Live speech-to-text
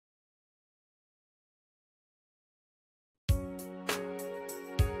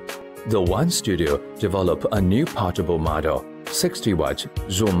The One Studio developed a new portable model, 60-watt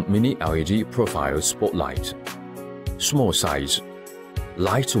zoom mini LED profile spotlight. Small size,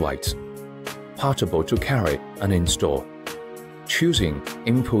 lightweight, portable to carry and install. Choosing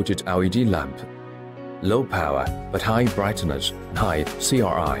inputted LED lamp. Low power but high brightness, high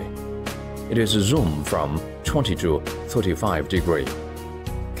CRI. It is zoomed from 20 to 35 degree.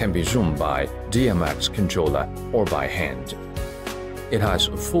 Can be zoomed by DMX controller or by hand. It has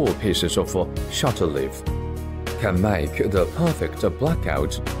 4 pieces of shutter leaf. Can make the perfect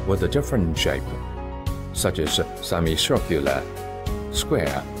blackout with a different shape, such as semicircular,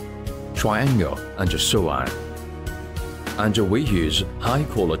 square, triangle, and so on. And we use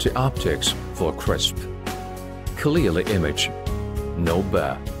high-quality optics for crisp, clearly image, no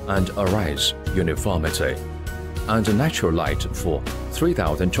burr and erase uniformity, and natural light for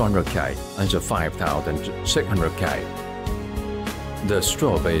 3200K and 5600K. The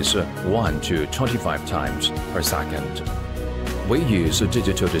strobe is 1 to 25 times per second. We use a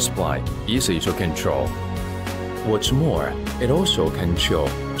digital display, easy to control. What's more, it also can show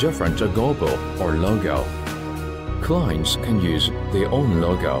different gobo or logo. Clients can use their own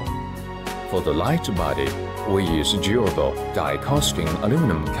logo. For the light body, we use durable die-casting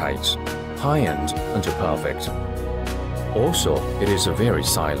aluminum case, high-end and perfect. Also, it is very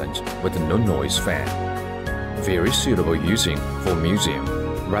silent with no noise fan. Very suitable using for museum,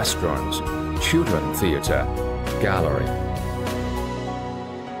 restaurants, children theater, gallery,